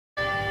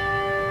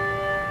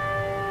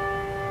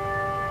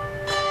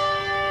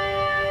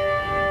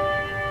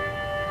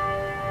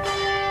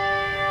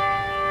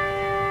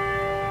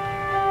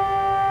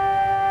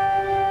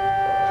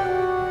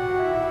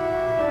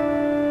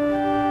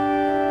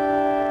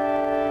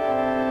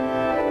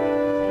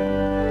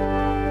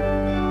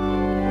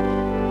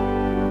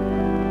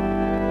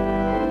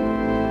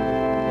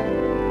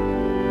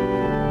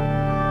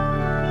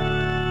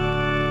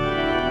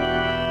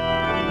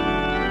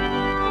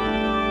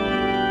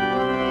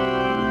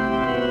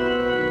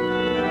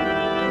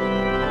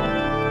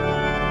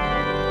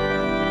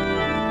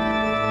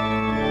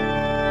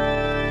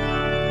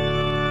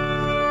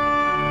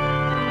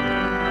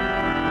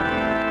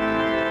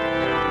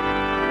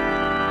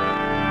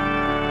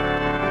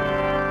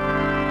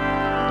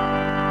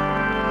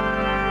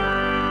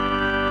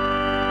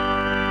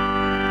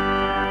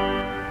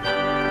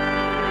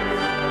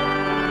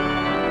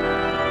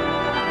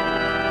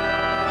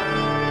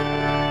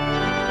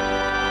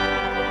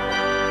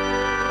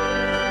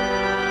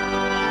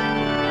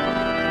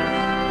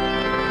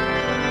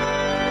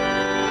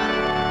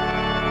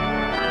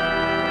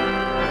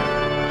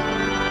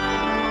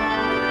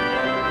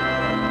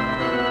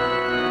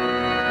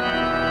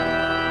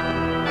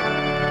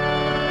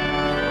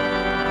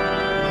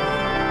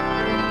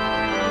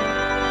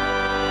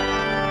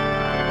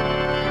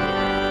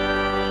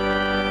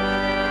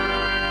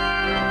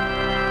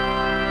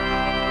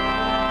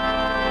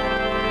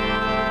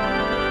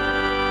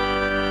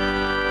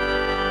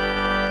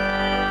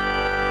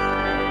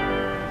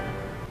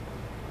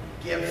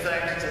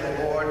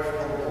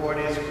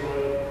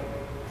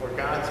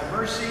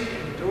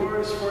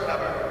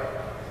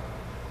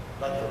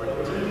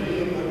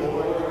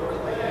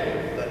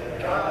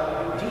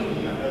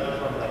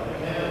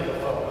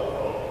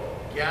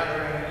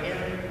gathering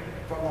in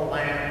from the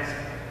lands,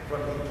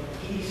 from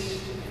the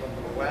east,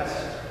 from the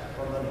west,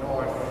 from the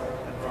north,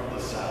 and from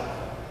the south.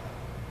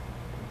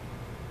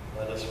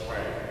 Let us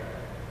pray.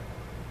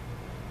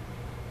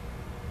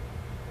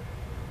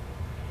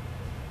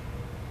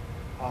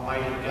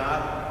 Almighty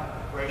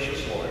God,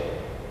 gracious Lord,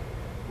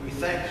 we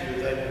thank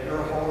you that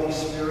your Holy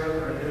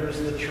Spirit renews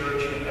the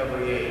church in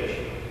every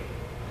age.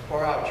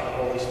 Pour out your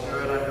Holy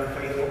Spirit on your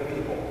faithful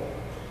people.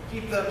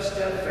 Keep them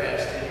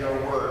steadfast in your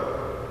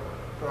word.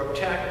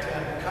 Protect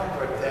and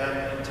comfort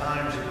them in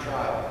times of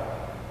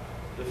trial.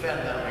 Defend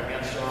them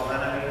against all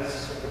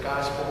enemies of the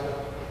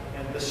gospel,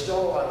 and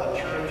bestow on the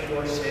church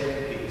your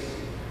saving peace.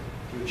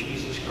 Through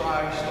Jesus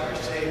Christ, our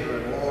Savior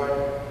and Lord,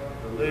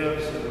 who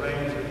lives and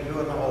reigns with you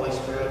in the Holy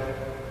Spirit,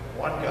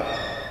 one God,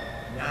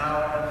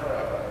 now and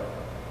forever.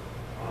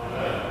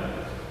 Amen.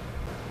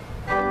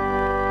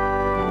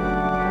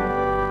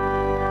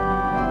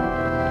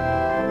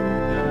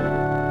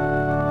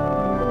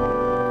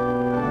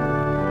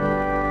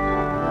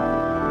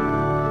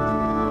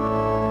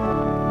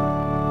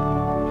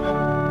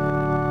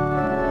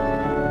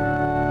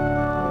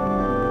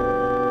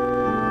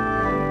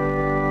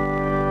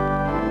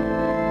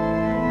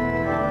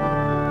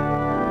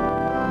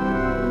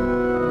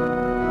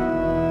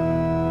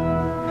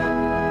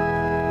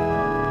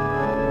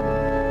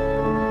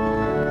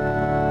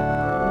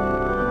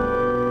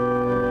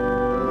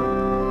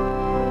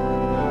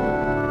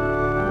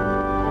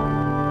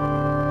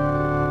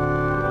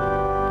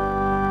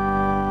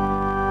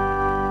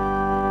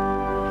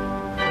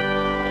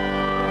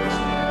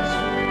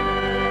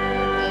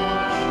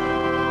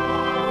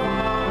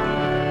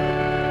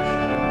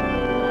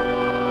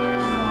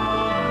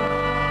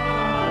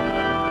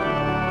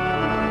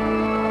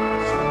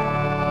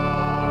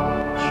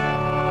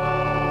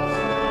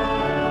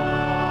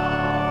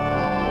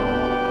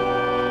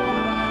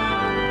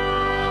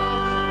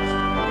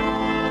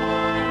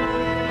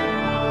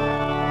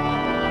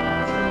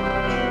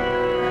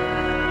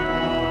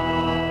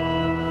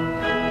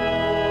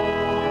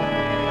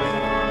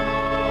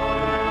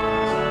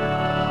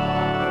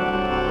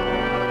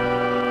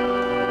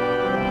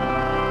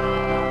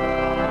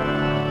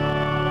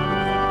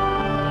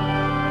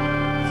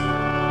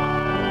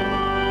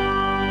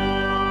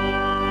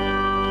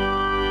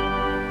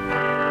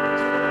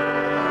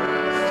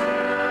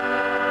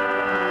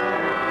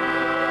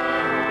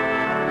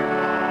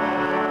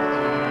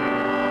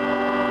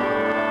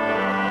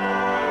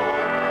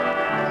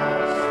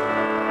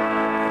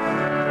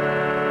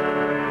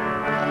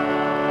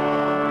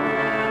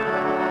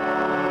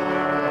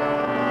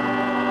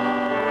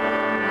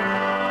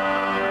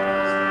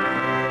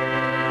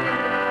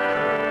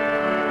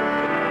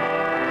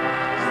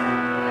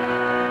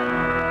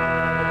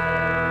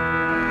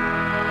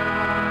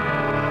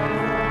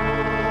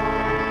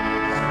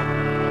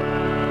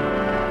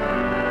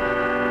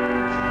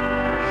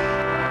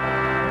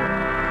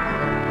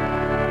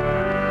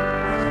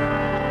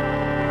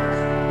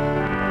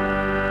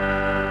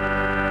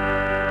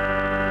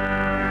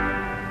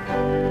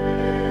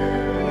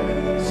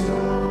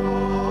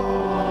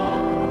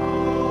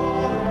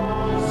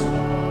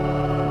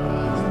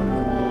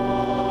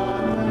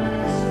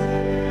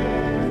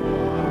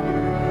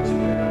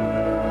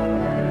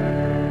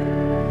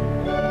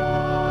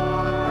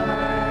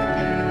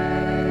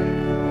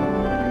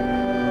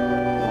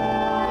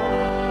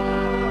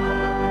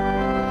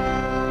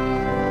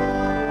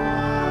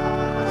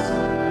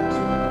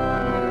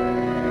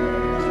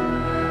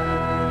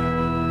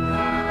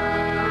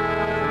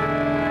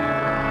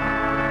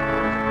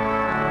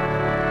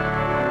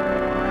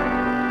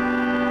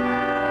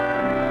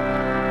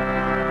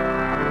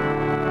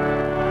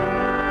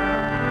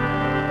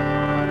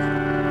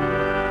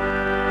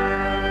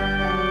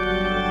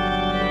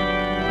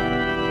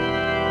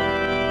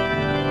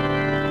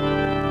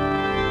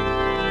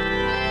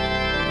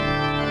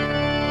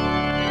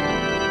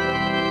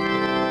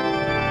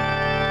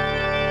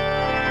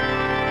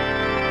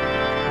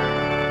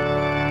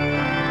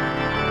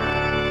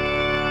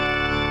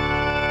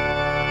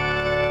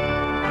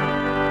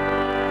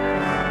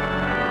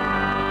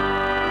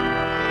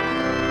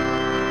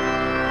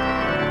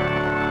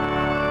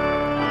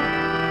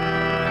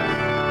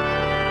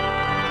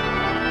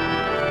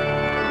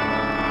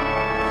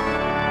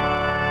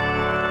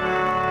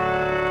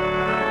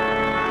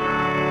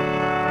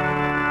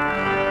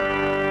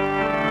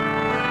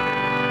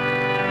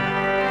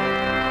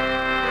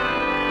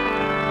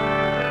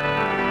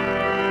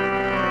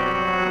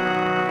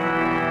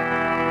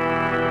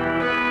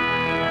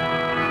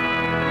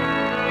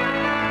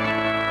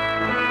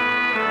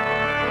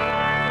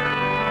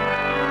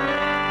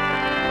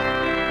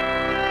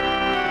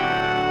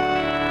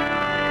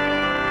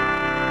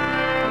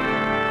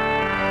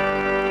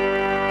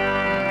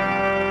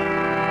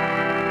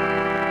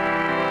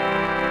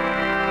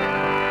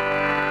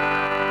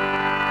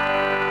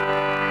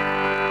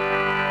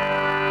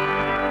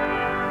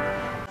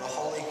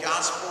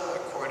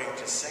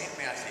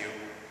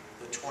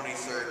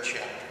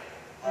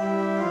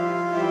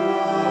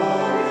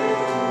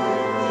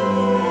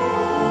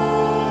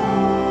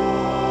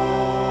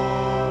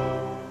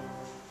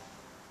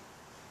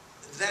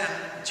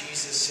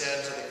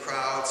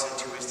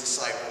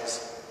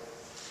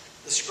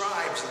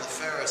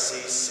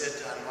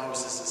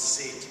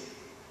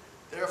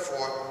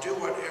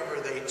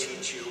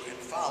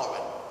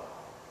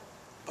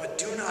 but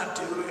do not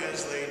do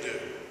as they do.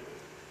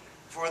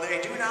 For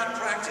they do not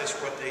practice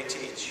what they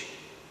teach.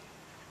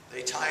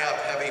 They tie up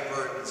heavy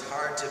burdens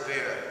hard to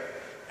bear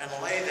and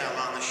lay them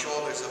on the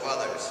shoulders of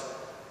others,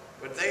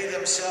 but they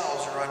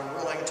themselves are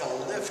unwilling to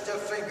lift a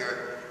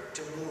finger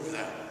to move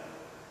them.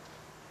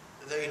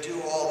 They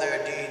do all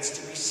their deeds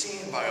to be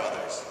seen by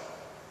others,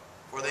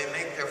 for they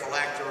make their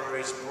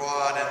phylacteries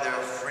broad and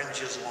their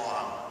fringes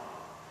long.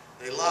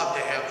 They love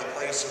to have the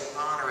place of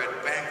honor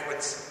at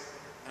banquets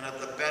and at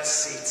the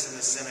best seats in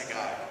the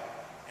synagogue,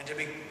 and to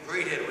be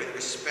greeted with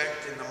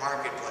respect in the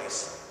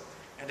marketplace,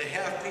 and to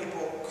have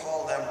people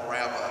call them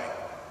rabbi.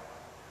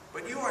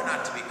 But you are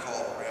not to be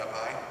called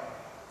rabbi,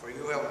 for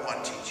you have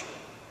one teacher,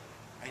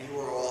 and you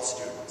are all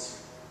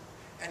students.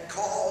 And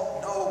call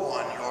no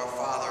one your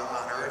father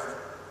on earth,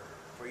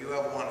 for you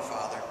have one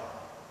Father,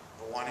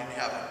 the one in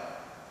heaven.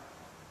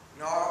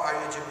 Nor are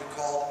you to be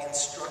called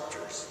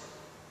instructors,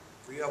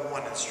 for you have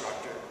one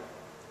instructor,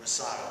 the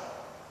Messiah.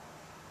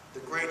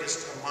 The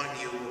greatest among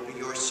you will be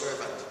your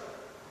servant.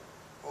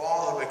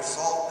 All who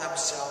exalt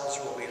themselves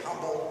will be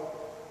humbled,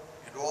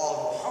 and all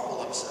who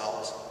humble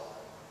themselves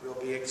will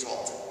be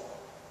exalted.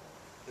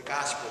 The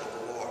Gospel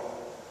of the Lord.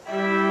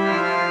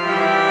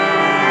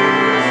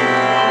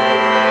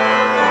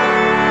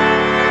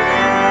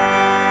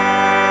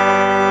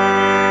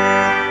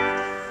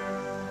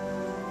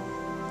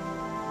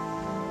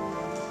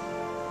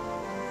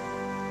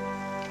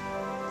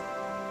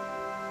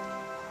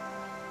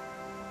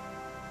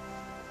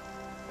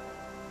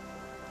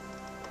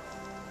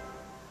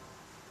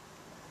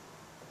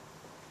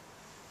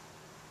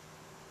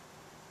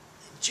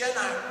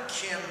 Jenna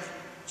Kim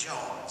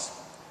Jones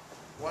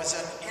was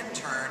an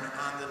intern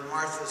on the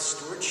Martha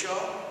Stewart Show,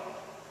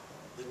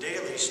 the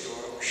Daily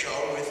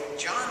Show with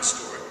John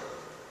Stewart,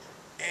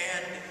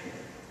 and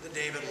the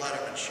David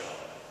Letterman Show.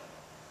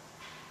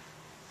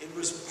 It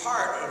was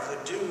part of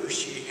the dues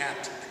she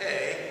had to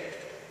pay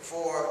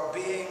for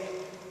being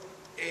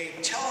a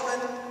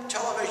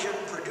television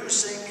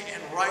producing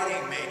and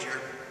writing major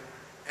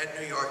at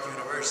New York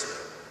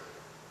University.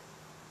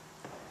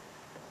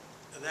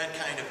 That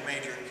kind of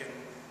major can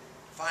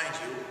find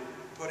you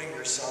putting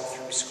yourself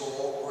through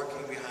school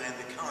working behind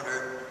the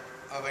counter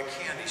of a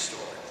candy store,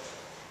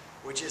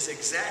 which is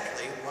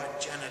exactly what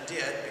Jenna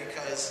did,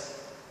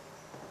 because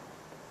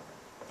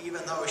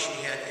even though she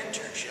had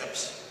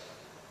internships,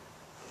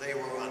 they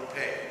were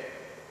unpaid.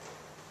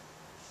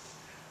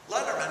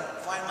 Letterman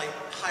finally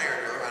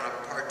hired her on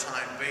a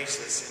part-time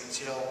basis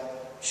until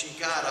she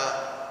got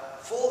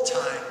a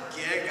full-time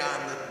gig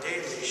on the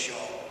Daily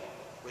Show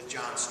with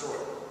John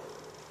Stewart.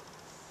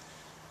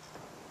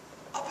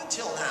 Up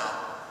until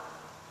now,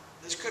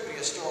 this could be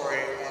a story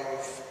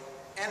of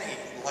any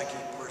lucky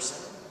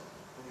person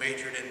who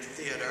majored in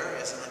theater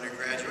as an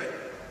undergraduate.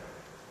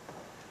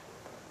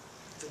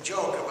 The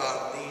joke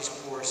about these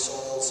poor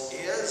souls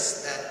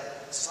is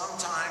that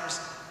sometimes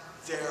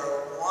their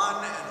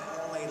one and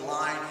only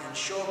line in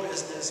show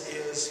business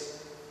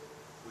is,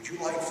 "Would you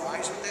like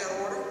fries with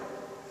that order?"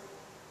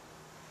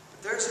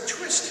 But there's a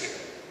twist here.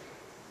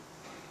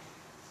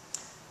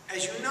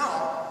 As you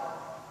know,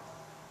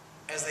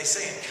 as they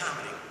say in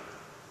comedy,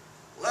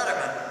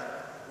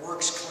 Letterman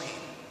works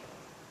clean.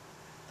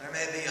 There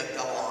may be a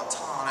double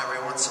entendre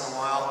every once in a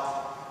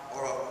while,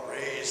 or a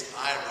raised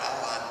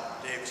eyebrow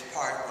on Dave's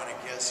part when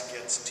a guest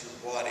gets too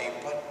bawdy,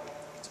 but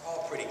it's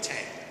all pretty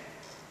tame.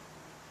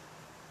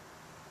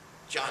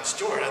 John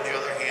Stewart, on the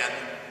other hand,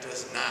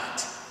 does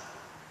not.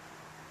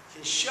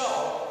 His show,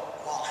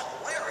 while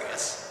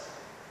hilarious,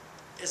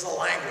 is a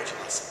language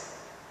lesson.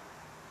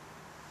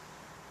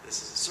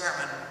 This is a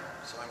sermon,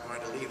 so I'm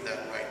going to leave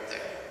that right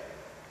there.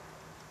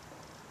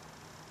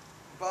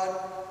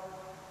 But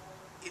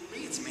it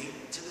leads me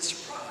to the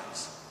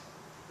surprise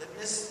that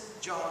Miss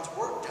Jones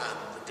worked on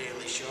the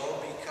Daily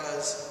Show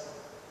because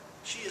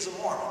she is a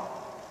Mormon.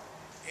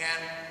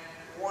 And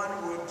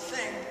one would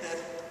think that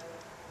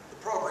the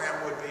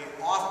program would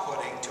be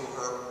off-putting to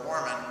her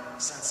Mormon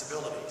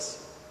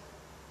sensibilities.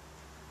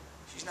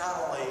 She's not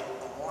only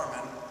a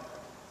Mormon,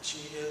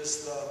 she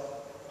is the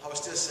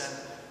hostess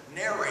and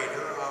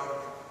narrator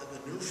of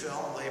the new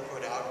film they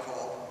put out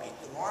called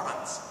Meet the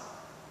Mormons.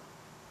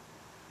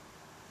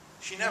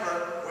 She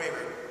never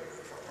wavered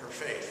from her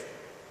faith.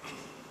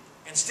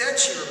 Instead,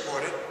 she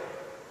reported,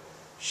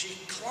 she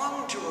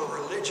clung to her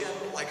religion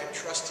like a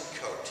trusted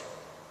coat.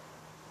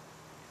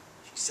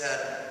 She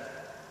said,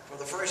 "For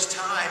the first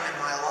time in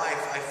my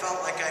life, I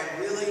felt like I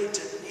really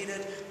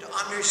needed to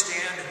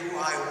understand who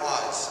I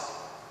was.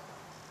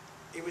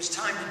 It was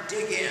time to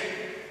dig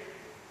in,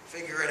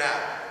 figure it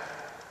out,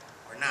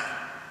 or not."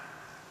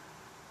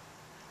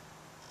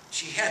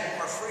 She had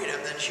more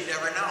freedom than she'd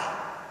ever known.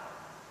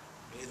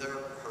 Neither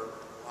her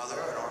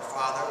mother nor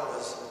father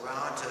was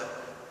around to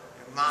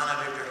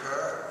monitor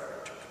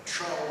her, to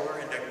control her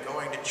into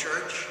going to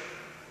church.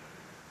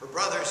 Her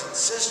brothers and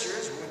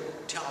sisters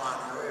wouldn't tell on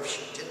her if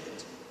she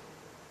didn't.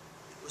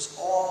 It was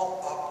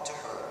all up to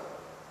her.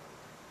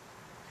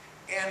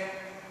 And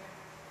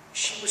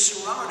she was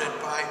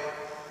surrounded by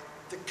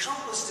the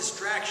countless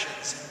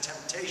distractions and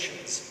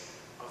temptations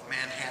of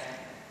Manhattan.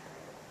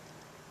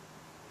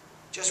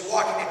 Just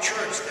walking to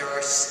church, there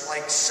are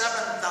like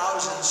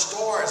 7,000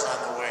 stores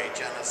on the way,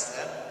 Jenna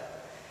said,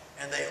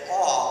 and they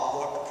all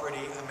look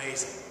pretty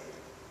amazing.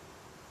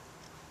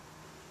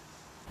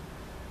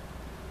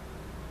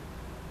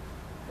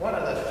 One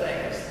of the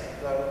things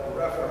the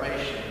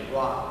Reformation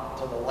brought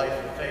to the life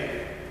of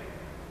faith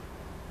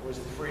was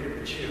the freedom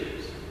to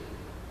choose.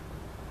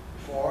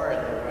 Before,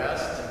 in the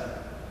West and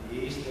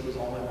the East, there was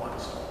only one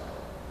store.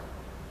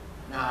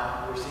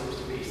 Now, there seems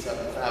to be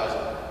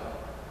 7,000.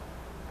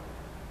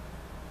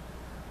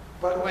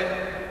 But when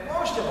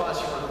most of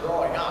us were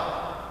growing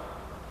up,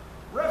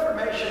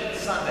 Reformation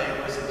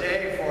Sunday was a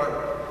day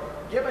for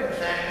giving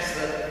thanks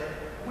that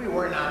we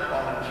were not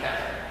Roman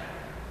Catholic.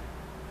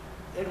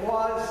 It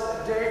was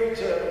a day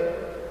to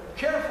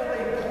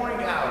carefully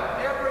point out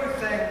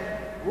everything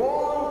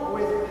wrong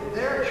with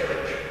their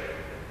church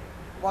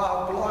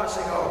while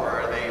glossing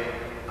over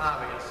the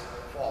obvious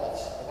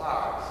faults of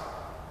ours.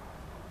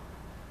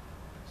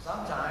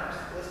 Sometimes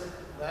this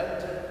led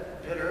to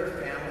bitter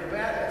family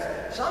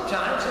battles.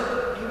 Sometimes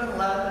it even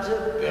led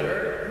to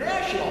bitter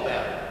national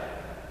battles.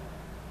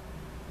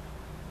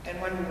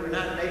 And when we were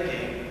not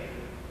making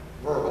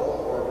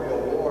verbal or real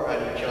war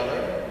on each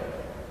other,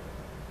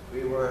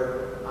 we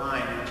were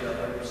eyeing each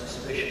other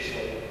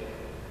suspiciously,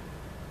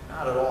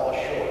 not at all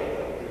sure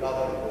that the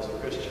other was a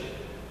Christian.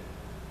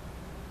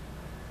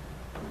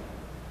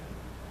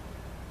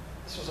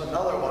 This was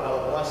another one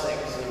of the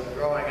blessings of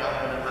growing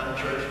up in an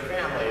unchurched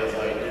family as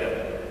I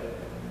did.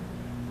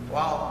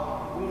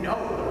 While we know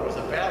there was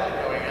a battle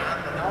going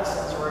on, the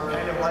Nelsons were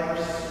kind of like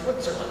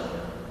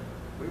Switzerland.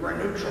 We were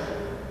neutral.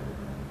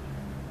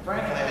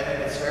 Frankly, I think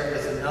it served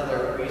as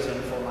another reason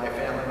for my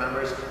family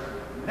members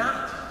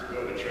not to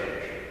go to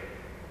church.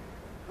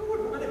 Who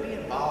would want to be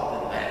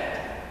involved in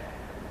that?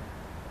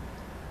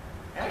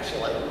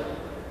 Actually,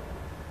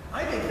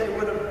 I think they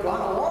would have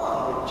gone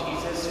along with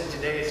Jesus in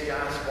today's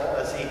gospel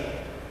as he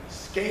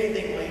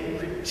scathingly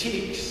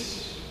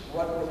critiques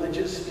what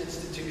religious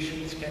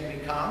institutions can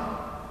become.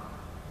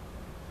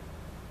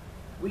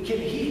 We can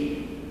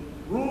heap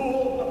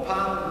rule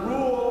upon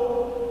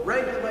rule,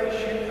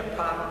 regulation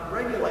upon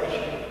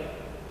regulation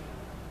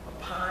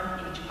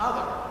upon each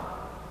other,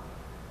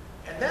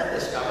 and then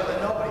discover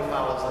that nobody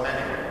follows them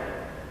anyway.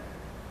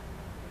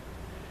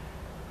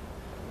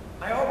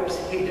 I always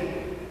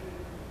hated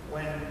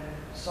when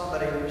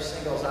somebody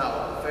singles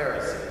out the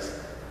Pharisees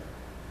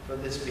for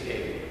this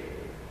behavior.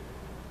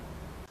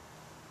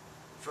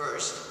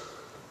 First,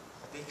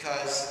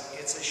 because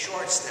it's a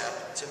short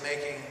step to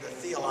making the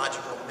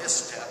theological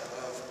misstep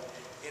of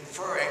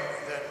inferring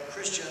that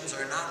Christians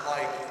are not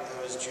like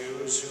those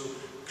Jews who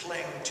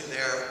cling to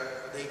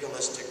their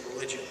legalistic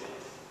religion.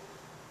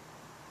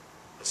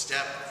 A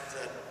step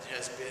that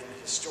has been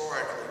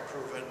historically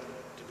proven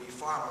to be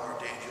far more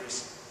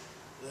dangerous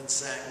than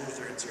saying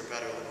Lutherans are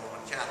better than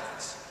Roman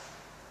Catholics.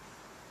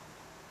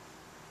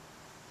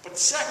 But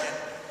second,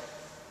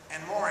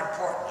 and more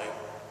importantly,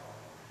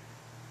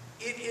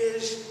 it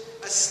is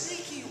a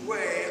sneaky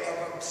way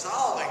of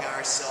absolving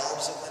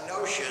ourselves of the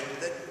notion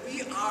that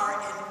we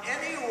are in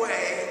any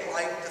way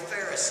like the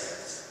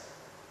Pharisees,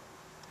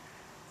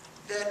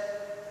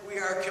 that we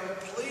are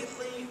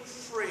completely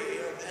free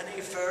of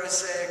any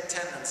Pharisaic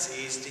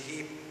tendencies to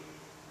heap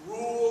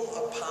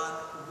rule upon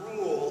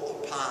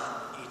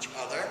each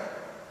other,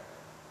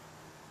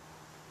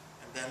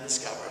 and then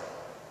discover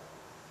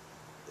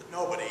that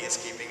nobody is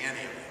keeping any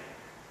of it.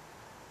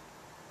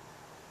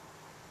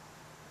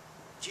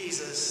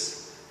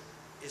 Jesus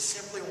is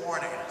simply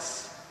warning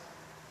us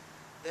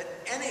that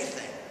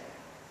anything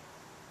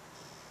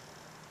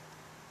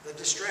that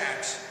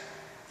distracts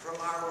from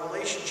our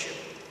relationship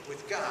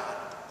with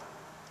God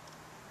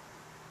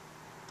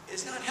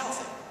is not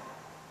healthy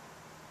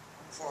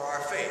for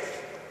our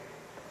faith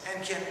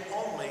and can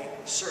only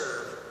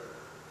serve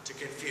to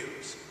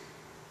confuse.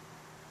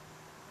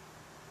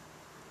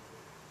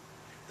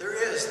 There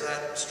is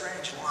that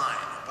strange line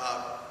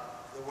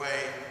about the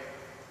way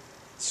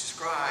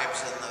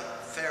scribes and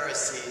the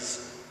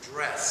Pharisees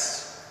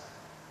dress.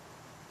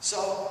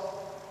 So,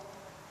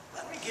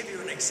 let me give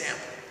you an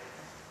example.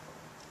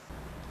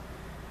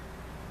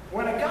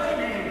 When a guy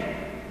named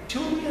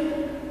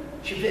Tullian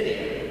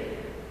Chividian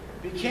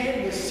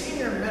became the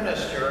senior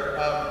minister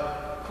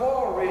of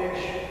Coral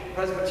Ridge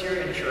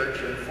Presbyterian Church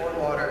in Fort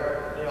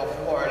Lauderdale,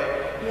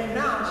 Florida, he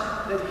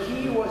announced that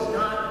he was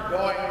not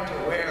going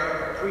to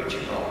wear a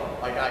preaching robe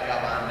like I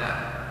have on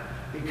now,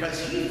 because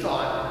he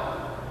thought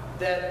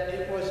that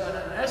it was an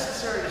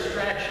unnecessary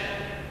distraction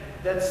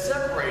that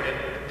separated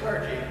the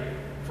clergy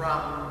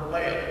from the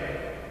laity.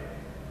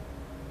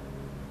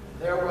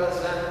 There was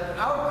an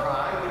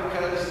outcry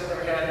because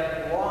there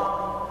had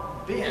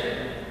long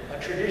been a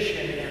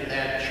tradition in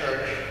that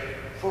church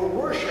for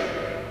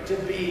worship to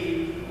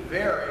be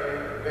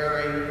very,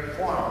 very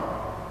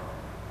formal,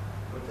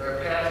 with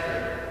their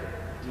pastor,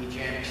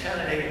 D.J.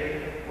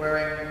 Kennedy,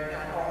 wearing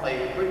not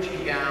only a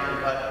preaching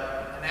gown,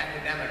 but an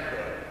academic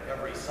hood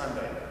every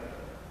Sunday.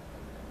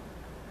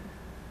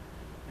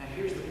 Now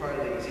here's the part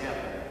of the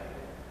example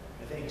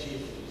I think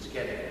Jesus was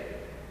getting at.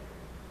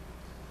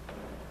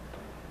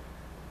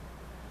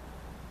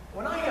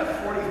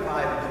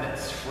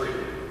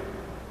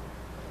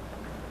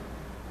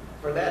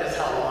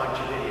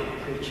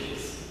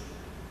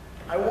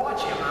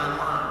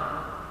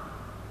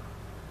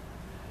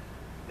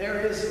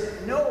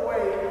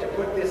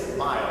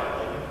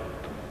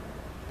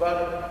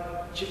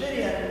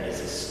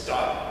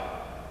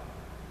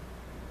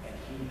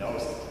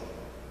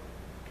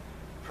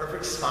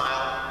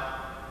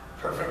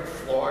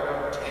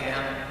 boredom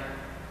tan,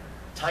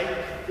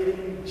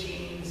 tight-fitting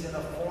jeans and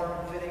a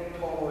form-fitting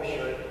polo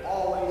shirt,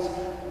 always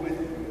with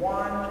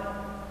one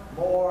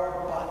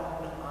more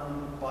button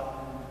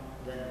unbuttoned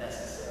than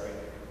necessary.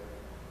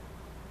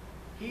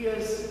 He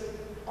is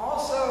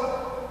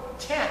also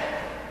tatted.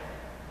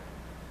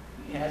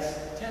 He has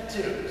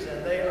tattoos,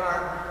 and they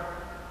are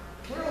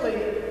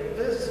clearly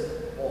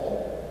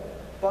visible,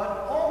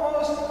 but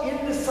almost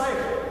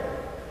indecipherable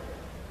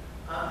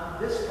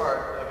on this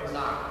part of his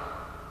arm.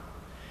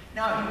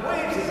 Now, he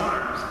waves his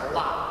arms a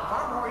lot,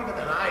 far more even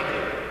than I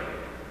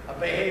do, a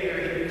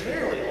behavior he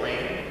clearly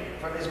learned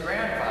from his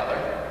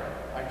grandfather,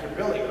 Dr.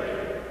 Billy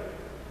Graham.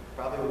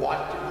 Probably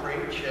watched him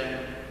preach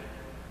and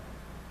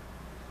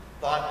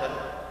thought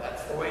that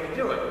that's the way to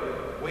do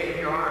it. Wave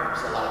your arms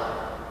a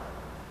lot.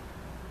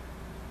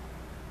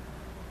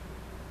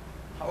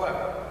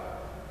 However,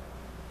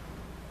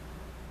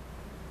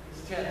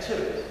 his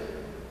tattoos.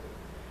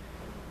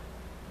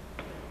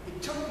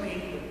 It took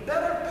me the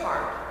better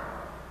part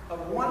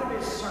of one of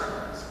his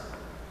sermons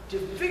to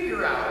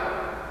figure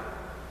out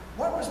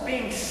what was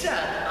being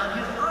said on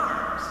his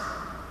arms.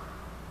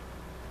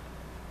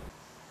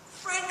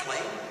 Frankly,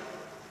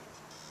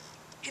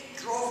 it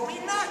drove me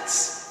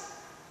nuts.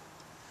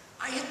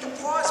 I hit the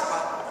pause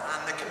button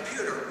on the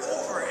computer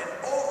over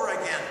and over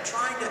again,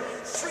 trying to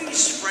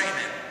freeze frame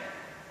it,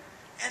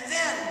 and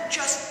then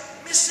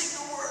just missing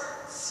the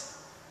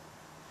words.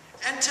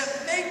 And to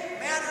make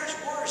matters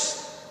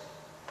worse,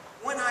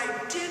 when I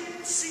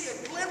did see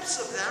a glimpse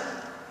of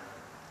them,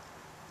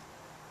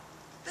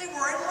 they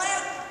were in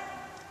Latin.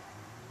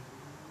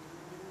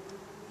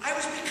 I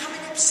was becoming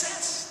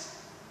obsessed.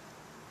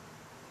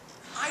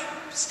 I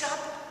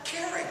stopped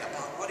caring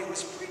about what he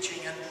was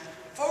preaching and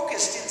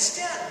focused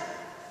instead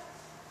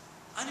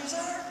on his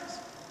arms.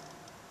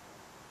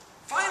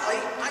 Finally,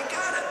 I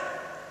got it.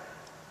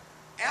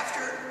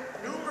 After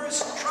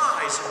numerous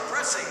tries of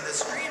pressing the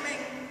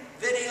streaming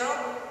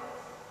video,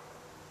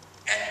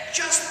 at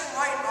just the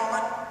right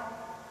moment,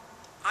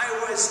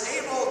 I was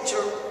able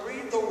to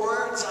read the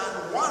words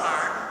on one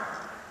arm,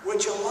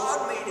 which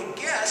allowed me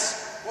to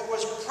guess what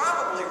was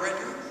probably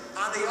written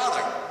on the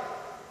other.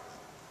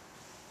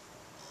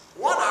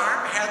 One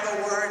arm had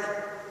the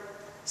word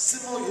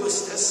simul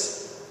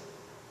justus,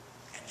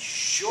 and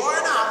sure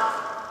enough,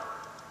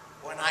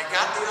 when I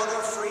got the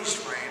other freeze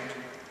framed,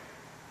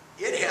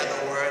 it had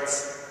the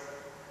words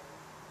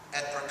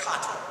et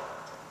peccator.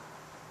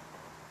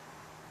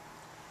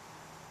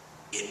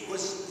 It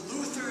was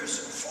Luther's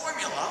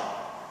formula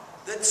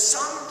that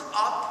summed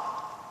up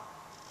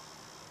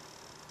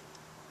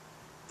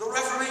the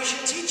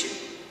Reformation teaching.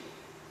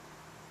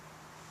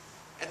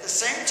 At the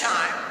same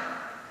time,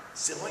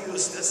 simul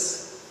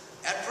justus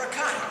et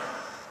peccator.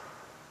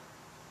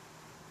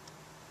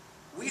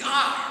 We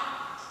are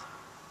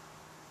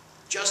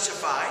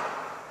justified,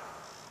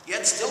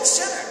 yet still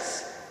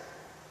sinners.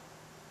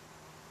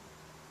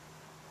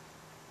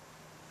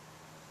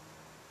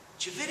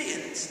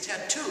 Javidian's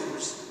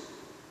tattoos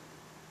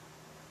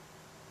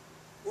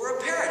were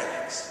a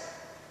paradox.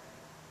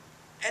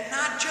 And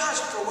not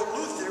just for what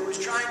Luther was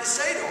trying to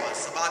say to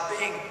us about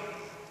being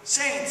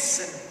saints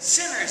and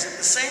sinners at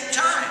the same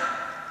time.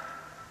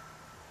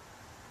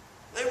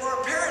 They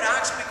were a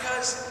paradox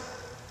because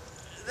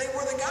they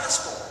were the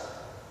gospel,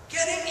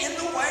 getting in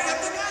the way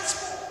of the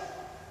gospel.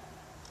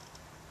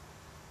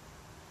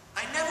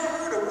 I never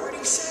heard a word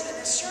he said in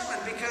his sermon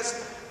because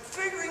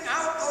figuring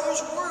out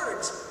those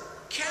words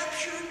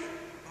captured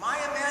my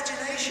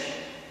imagination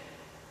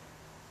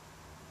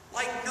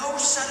like no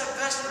set of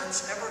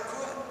vestments ever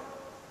could.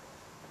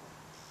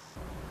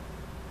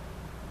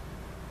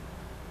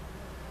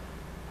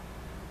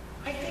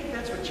 I think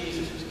that's what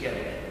Jesus was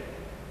getting at.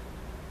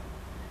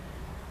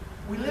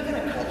 We live in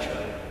a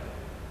culture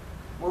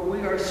where we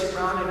are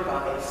surrounded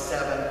by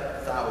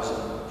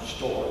 7,000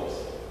 stores.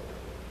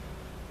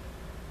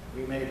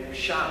 We may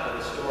shop at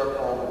a store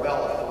called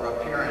wealth or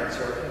appearance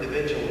or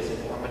individualism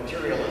or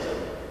materialism.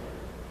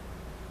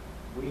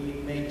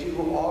 We may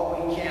do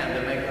all we can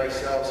to make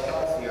ourselves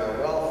healthier,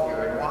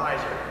 wealthier, and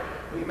wiser.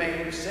 We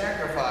may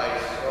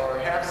sacrifice or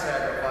have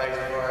sacrificed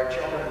for our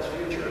children's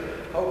future,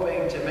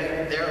 hoping to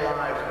make their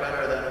lives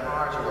better than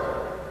ours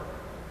were.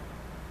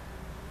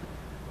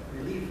 But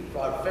we leave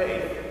without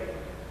faith,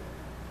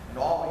 and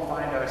all we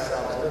find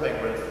ourselves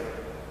living with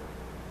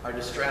are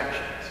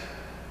distractions.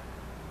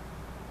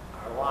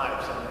 Our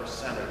lives are no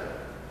center,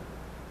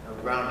 no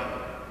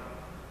grounding,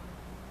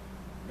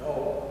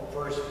 no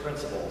first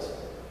principles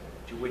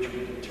to which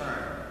we can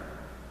turn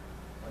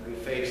when we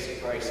face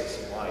a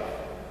crisis in life.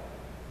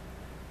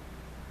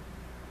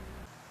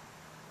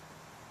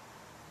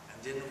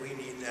 And didn't we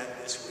need that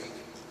this week?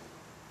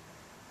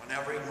 When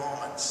every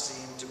moment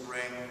seemed to bring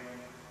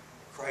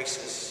a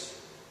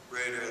crisis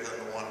greater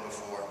than the one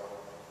before.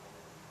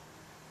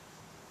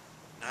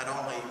 Not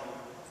only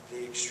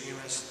the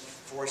extremist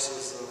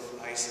forces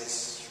of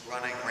ISIS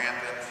running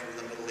rampant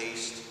through the Middle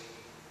East,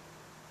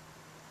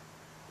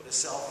 but a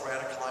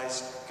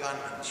self-radicalized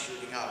gunman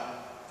shooting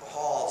up the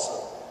halls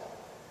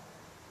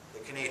of the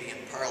Canadian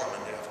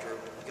Parliament after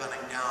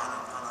gunning down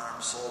an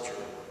unarmed soldier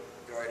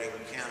guarding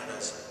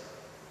Canada's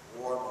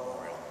war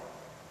memorial.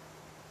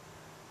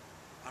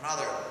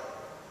 Another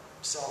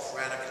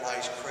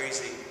self-radicalized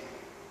crazy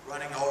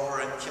running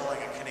over and killing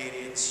a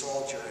Canadian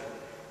soldier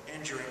and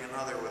injuring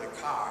another with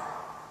a car.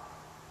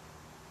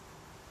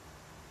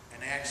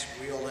 An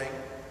axe-wielding,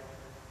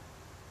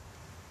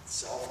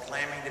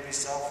 self-claiming to be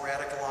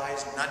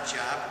self-radicalized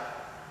nutjob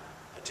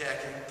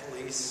attacking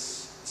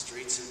police in the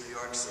streets of New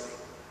York City.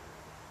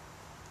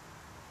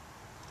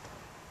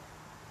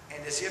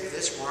 And as if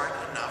this weren't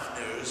enough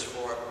news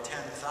for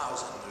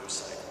 10,000 news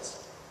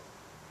cycles.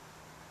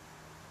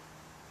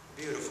 A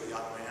beautiful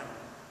young man,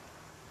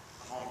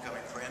 a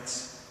homecoming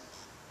prince,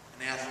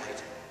 an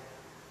athlete,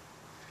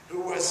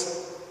 who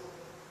was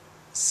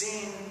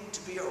seen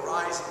to be a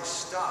rising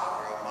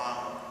star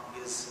among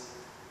his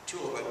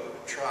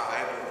Tuolumne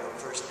tribe of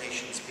First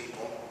Nations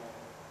people,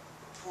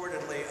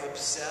 reportedly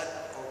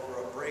upset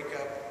over a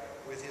breakup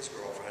with his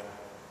girlfriend,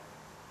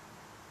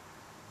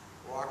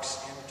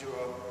 walks into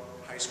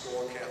a high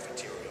school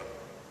cafeteria,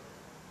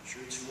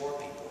 shoots 4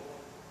 people,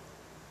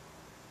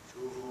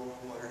 2 of whom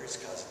were his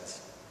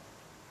cousins,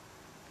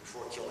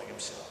 before killing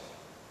himself.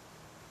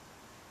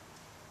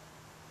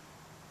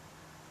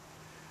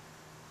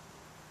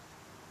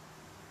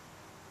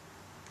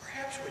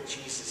 Perhaps what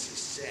Jesus is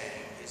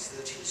saying is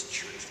that his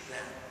church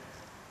then,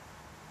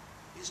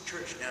 his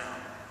church now,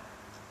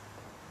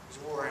 is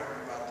worrying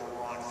about the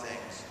wrong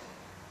things.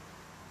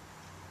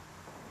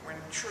 When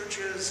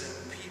churches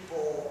and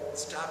people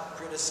stop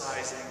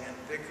criticizing and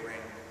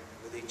bickering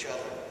with each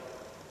other,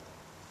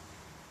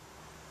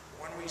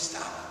 when we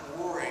stop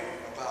worrying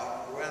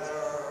about whether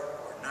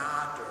or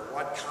not or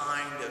what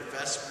kind of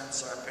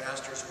vestments our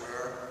pastors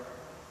wear,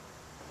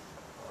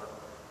 or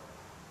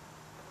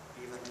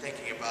even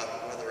thinking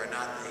about whether or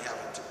not they have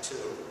a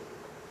tattoo,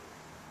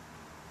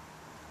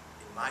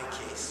 in my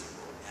case, you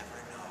will never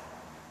know.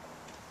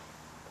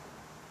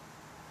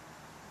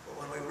 But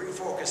when we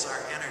refocus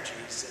our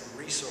energies and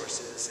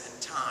resources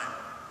and time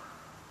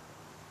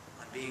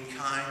on being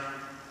kind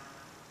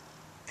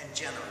and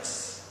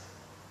generous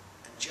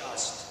and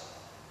just,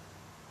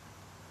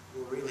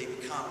 we'll really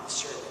become the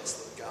servants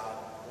that God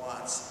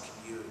wants and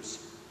can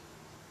use.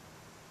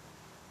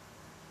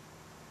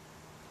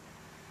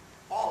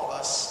 All of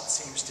us, it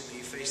seems to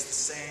me, face the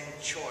same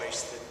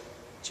choice that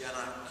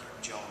Jenna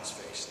Kim Jones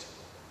faced.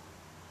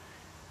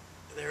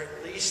 There are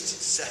at least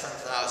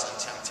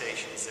 7,000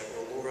 temptations that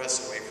will lure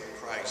us away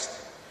from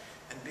Christ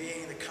and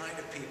being the kind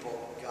of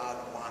people God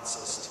wants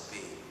us to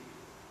be.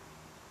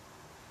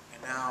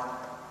 And now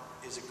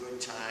is a good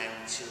time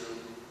to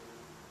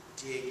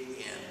dig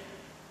in,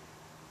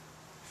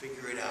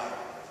 figure it out,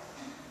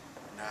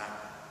 or not.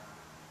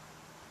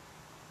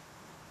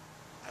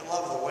 I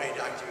love the way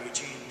Dr.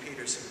 Eugene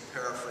Peterson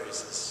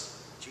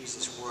paraphrases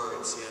Jesus'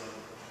 words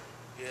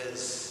in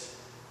his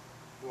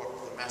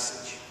book, The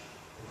Message.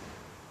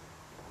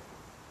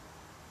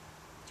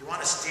 Do you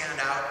want to stand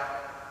out?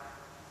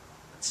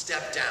 Then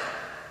step down.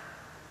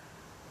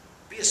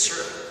 Be a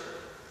servant.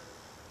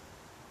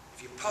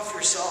 If you puff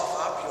yourself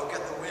up, you'll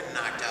get the wind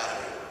knocked out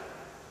of you.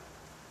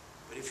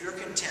 But if you're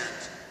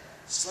content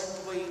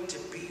simply to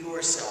be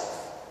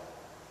yourself,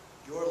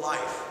 your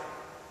life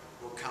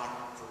will count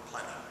for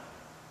plenty.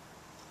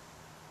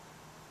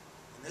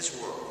 In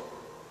this world,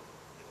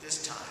 at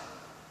this time,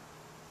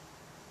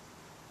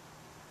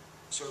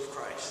 serve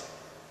Christ.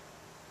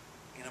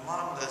 And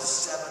among the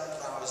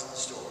 7,000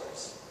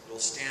 stores, you'll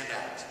stand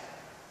out,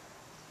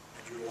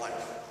 and your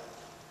life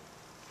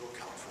will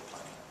count for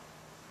plenty.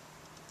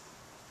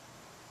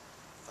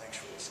 Thanks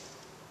for listening.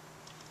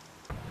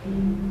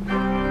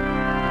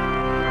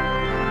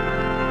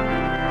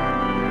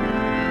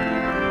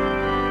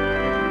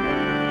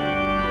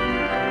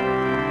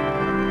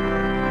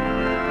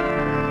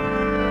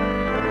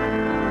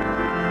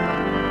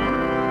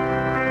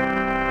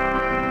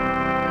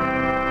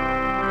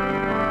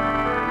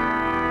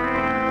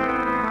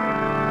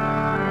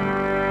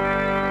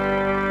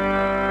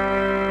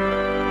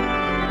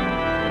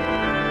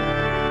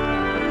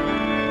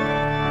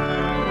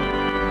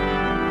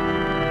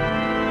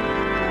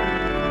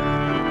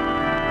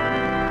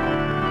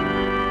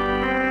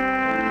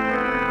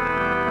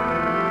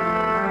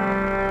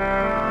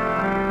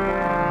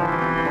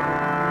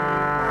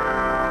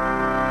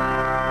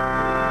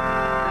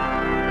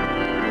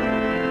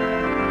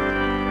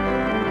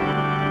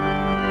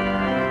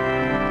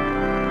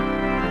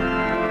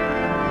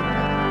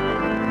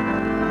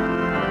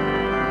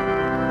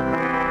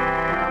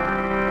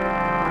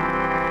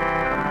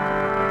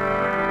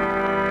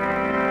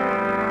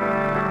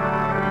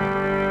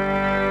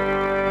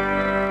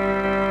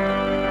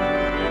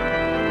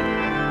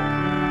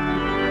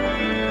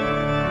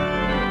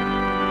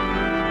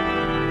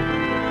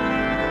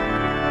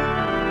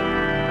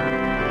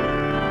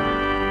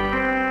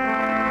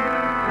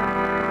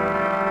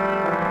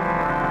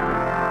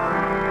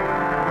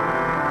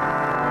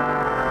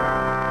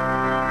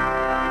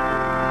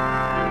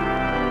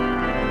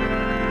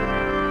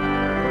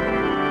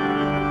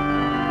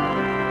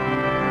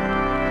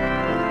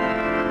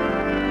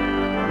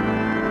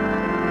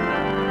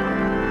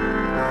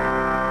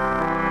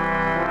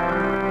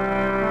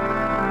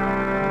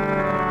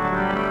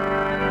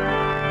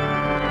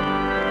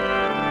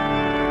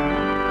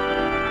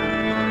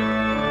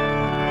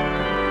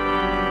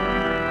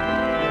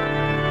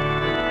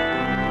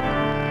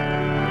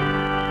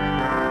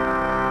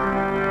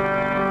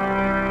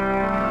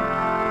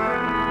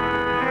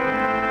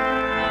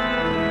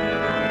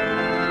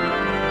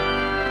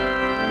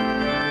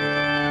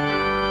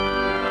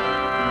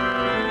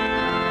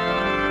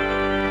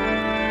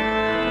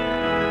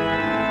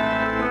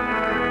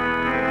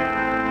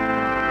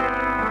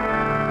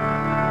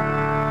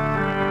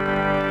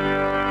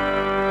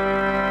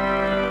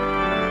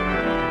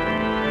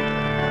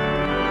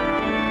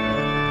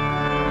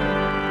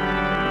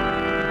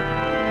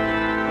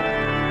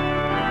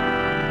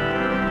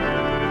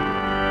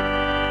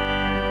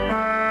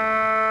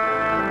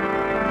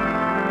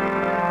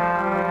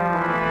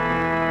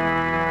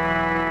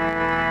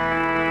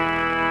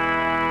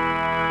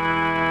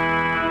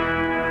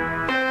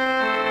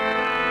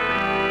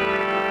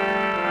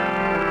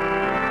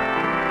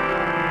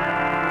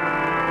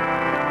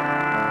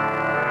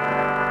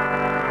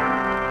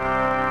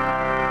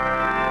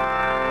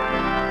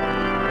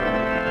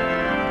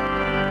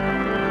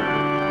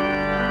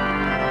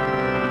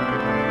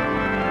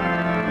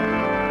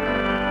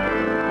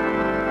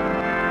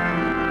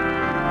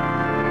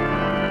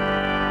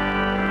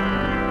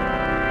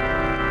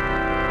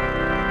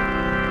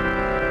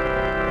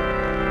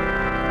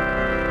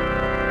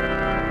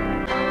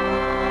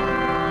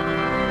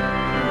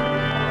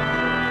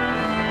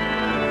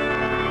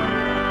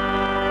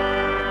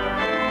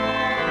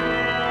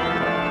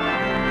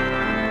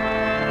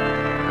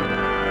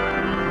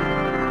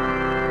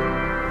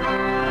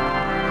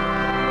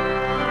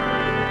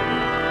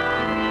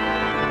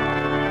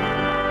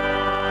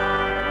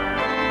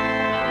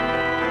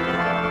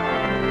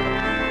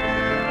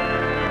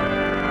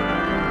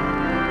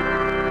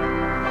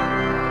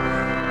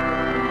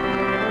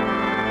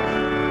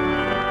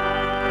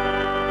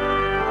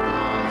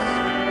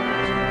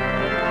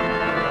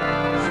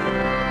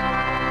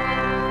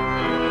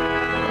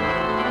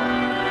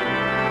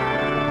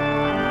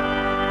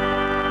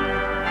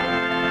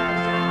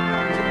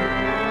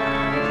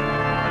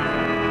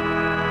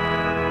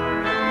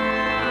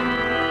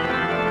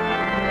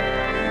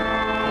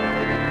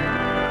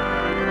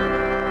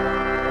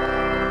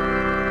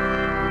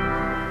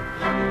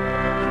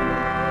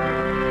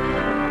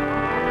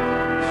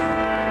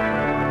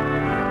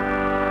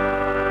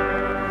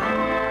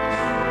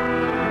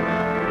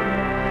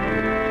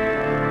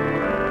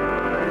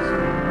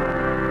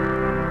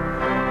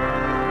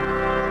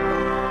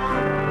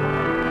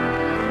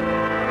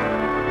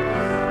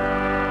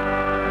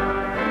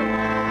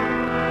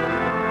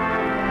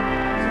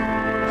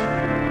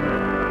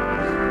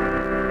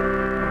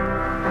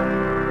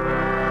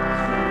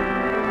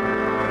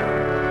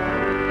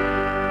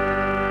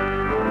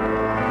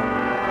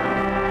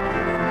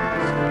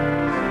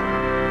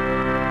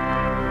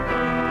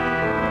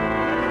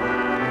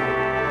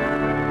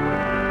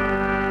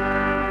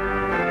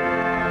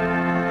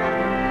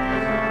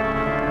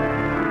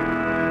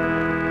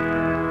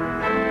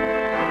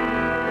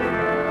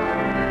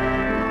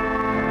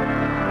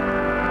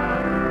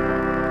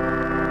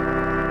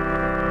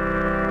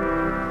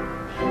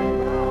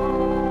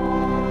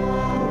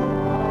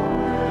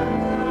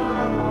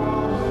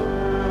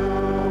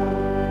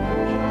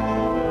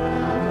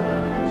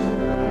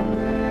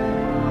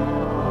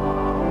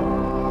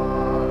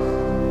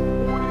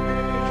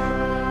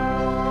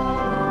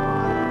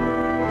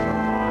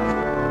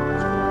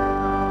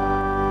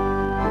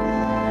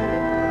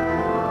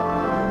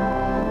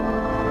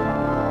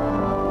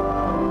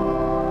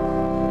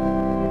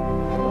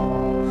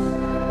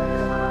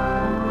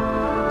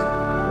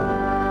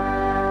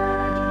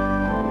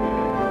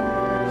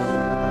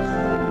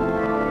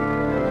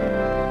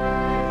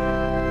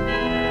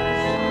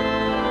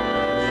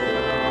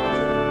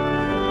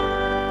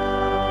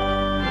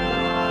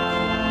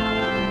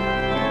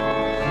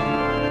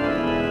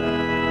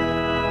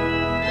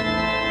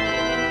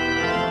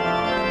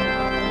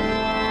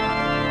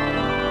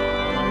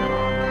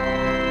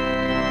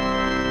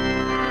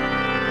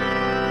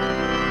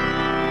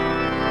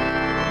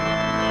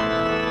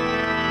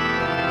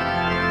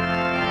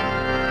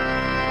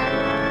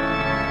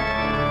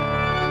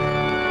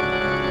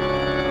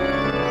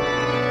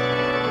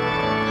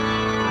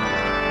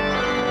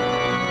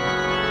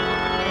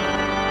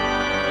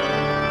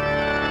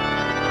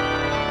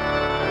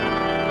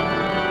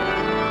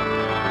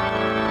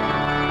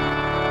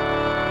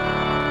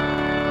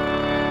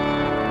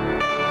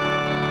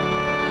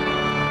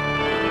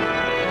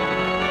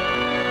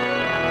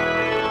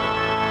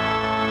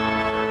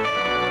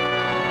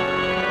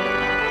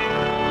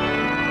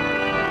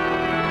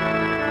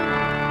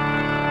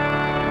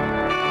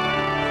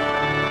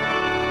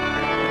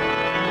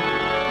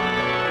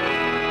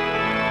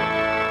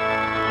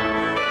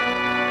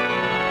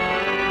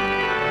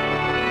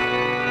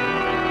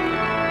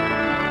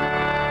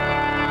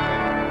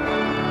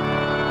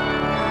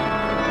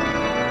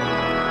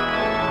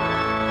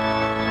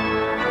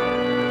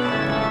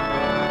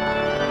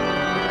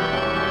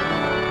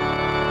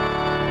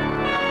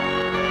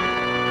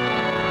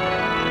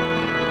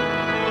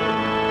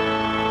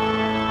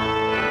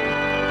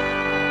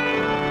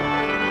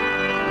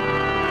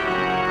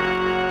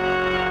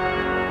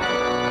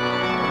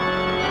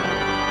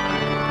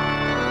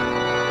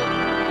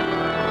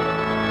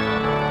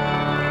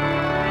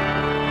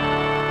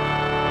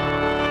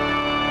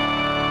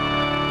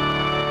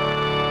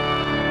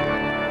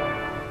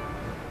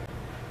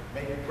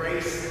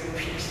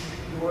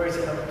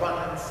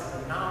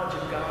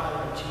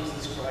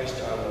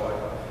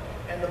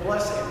 And the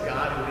blessing of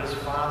God, who is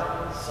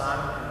Father,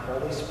 Son, and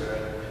Holy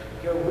Spirit,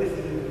 go with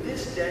you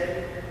this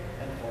day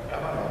and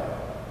forevermore.